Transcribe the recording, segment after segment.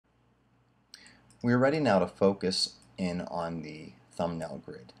We're ready now to focus in on the thumbnail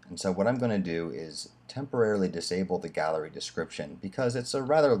grid. And so what I'm going to do is temporarily disable the gallery description because it's a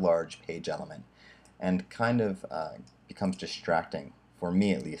rather large page element and kind of becomes distracting, for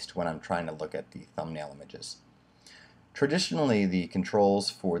me at least, when I'm trying to look at the thumbnail images. Traditionally, the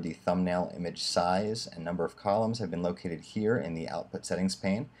controls for the thumbnail image size and number of columns have been located here in the output settings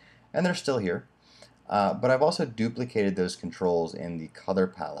pane, and they're still here. But I've also duplicated those controls in the color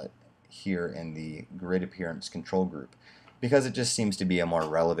palette here in the grid appearance control group because it just seems to be a more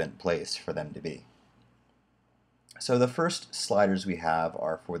relevant place for them to be. So the first sliders we have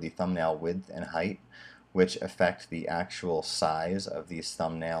are for the thumbnail width and height, which affect the actual size of these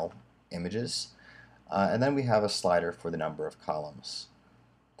thumbnail images. And then we have a slider for the number of columns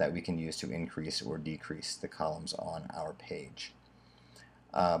that we can use to increase or decrease the columns on our page.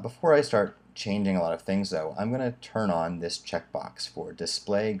 Before I start changing a lot of things though, I'm going to turn on this checkbox for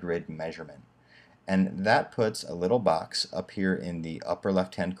display grid measurement. And that puts a little box up here in the upper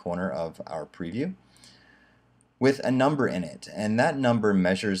left hand corner of our preview with a number in it, and that number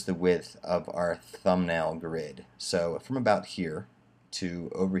measures the width of our thumbnail grid. So from about here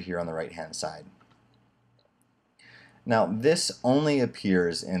to over here on the right hand side. Now this only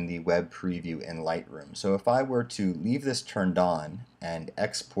appears in the web preview in Lightroom. So if I were to leave this turned on and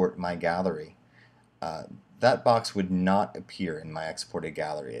export my gallery, that box would not appear in my exported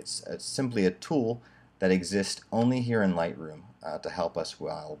gallery. It's simply a tool that exists only here in Lightroom to help us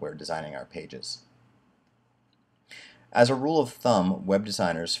while we're designing our pages. As a rule of thumb, web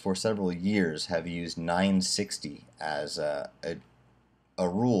designers for several years have used 960 as a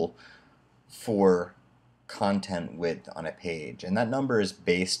rule for content width on a page, and that number is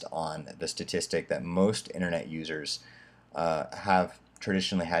based on the statistic that most internet users have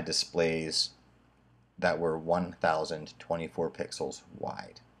traditionally had displays that were 1024 pixels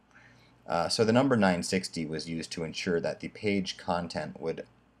wide. So the number 960 was used to ensure that the page content would,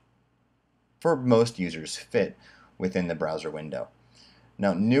 for most users, fit within the browser window.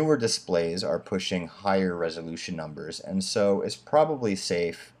 Now, newer displays are pushing higher resolution numbers, and so it's probably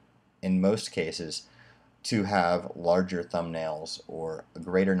safe in most cases to have larger thumbnails or a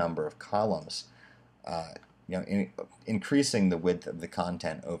greater number of columns, increasing the width of the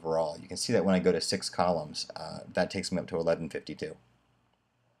content overall. You can see that when I go to 6 columns, that takes me up to 1152.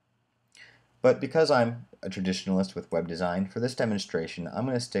 But because I'm a traditionalist with web design, for this demonstration I'm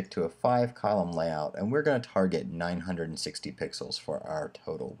going to stick to a 5-column layout, and we're going to target 960 pixels for our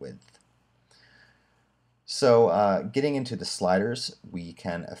total width. So getting into the sliders, we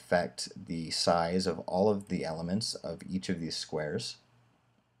can affect the size of all of the elements of each of these squares.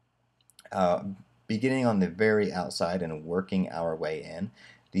 Beginning on the very outside and working our way in,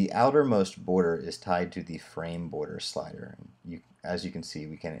 the outermost border is tied to the frame border slider. As you can see,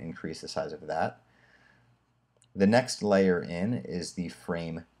 we can increase the size of that. The next layer in is the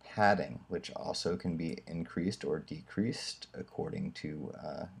frame padding, which also can be increased or decreased according to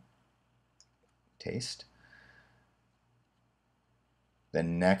taste. The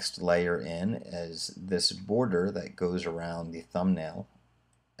next layer in is this border that goes around the thumbnail,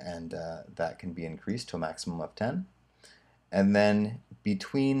 and that can be increased to a maximum of 10. And then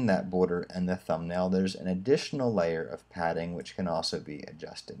between that border and the thumbnail, there's an additional layer of padding which can also be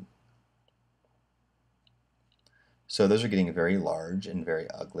adjusted. So those are getting very large and very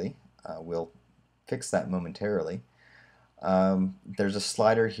ugly. We'll fix that momentarily. There's a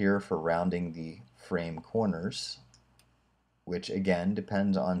slider here for rounding the frame corners, which again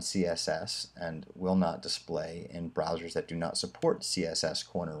depends on CSS and will not display in browsers that do not support CSS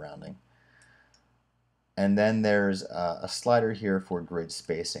corner rounding. And then there's a slider here for grid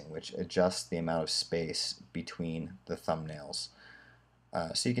spacing, which adjusts the amount of space between the thumbnails.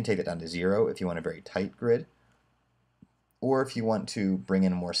 So you can take that down to 0 if you want a very tight grid, or if you want to bring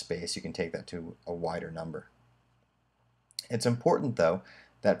in more space, you can take that to a wider number. It's important though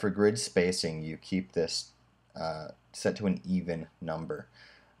that for grid spacing you keep this set to an even number.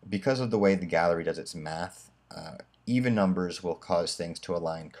 Because of the way the gallery does its math, even numbers will cause things to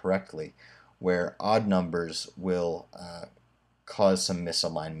align correctly, where odd numbers will cause some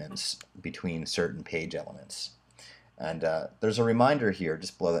misalignments between certain page elements. And there's a reminder here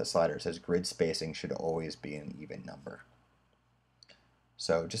just below that slider. It says grid spacing should always be an even number.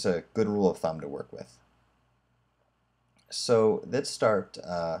 So just a good rule of thumb to work with. So let's start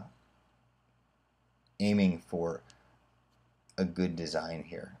aiming for a good design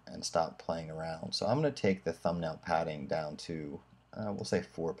here and stop playing around. So I'm going to take the thumbnail padding down to, we'll say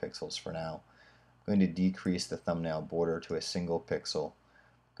 4 pixels for now. I'm going to decrease the thumbnail border to a single pixel.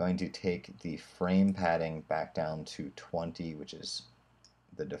 I'm going to take the frame padding back down to 20, which is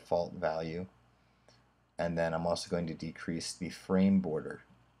the default value. and then I'm also going to decrease the frame border.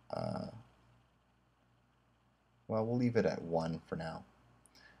 Well, we'll leave it at 1 for now.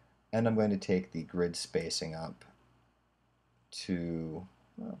 And I'm going to take the grid spacing up to,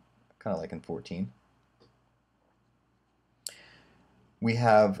 well, kind of like in 14. We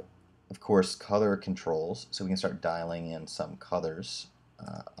have, of course, color controls, so we can start dialing in some colors.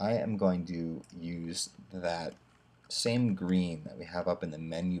 I am going to use that same green that we have up in the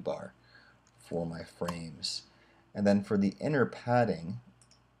menu bar for my frames. And then for the inner padding,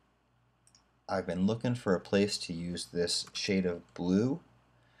 I've been looking for a place to use this shade of blue,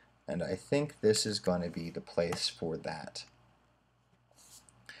 and I think this is going to be the place for that.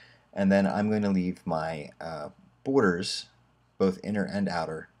 And then I'm going to leave my borders, both inner and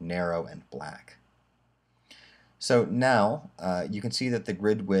outer, narrow and black. So now you can see that the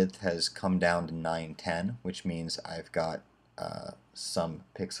grid width has come down to 910, which means I've got some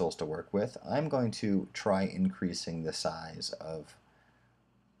pixels to work with. I'm going to try increasing the size of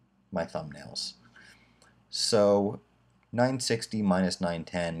my thumbnails. So 960 minus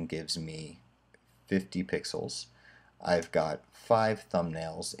 910 gives me 50 pixels. I've got 5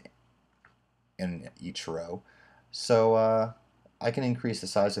 thumbnails in each row. So I can increase the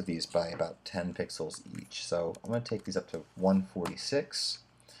size of these by about 10 pixels each. So I'm going to take these up to 146.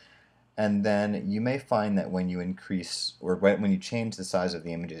 And then you may find that when you increase, or when you change the size of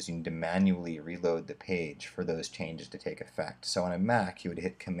the images, you need to manually reload the page for those changes to take effect. So on a Mac, you would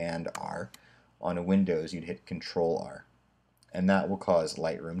hit Command R. On a Windows, you'd hit Control R. And that will cause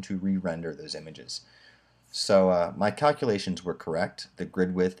Lightroom to re-render those images. So my calculations were correct. The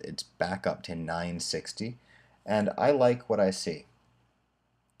grid width, it's back up to 960. And I like what I see.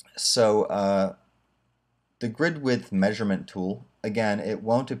 So the grid width measurement tool, again, it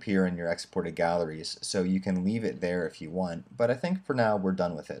won't appear in your exported galleries, so you can leave it there if you want, but I think for now we're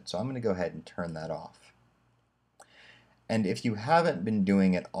done with it, so I'm going to go ahead and turn that off. And if you haven't been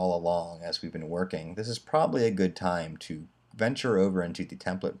doing it all along as we've been working, this is probably a good time to venture over into the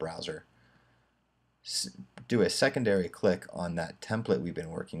template browser, do a secondary click on that template we've been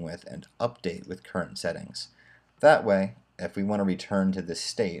working with, and update with current settings. That way, if we want to return to this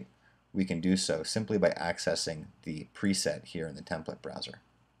state, we can do so simply by accessing the preset here in the template browser.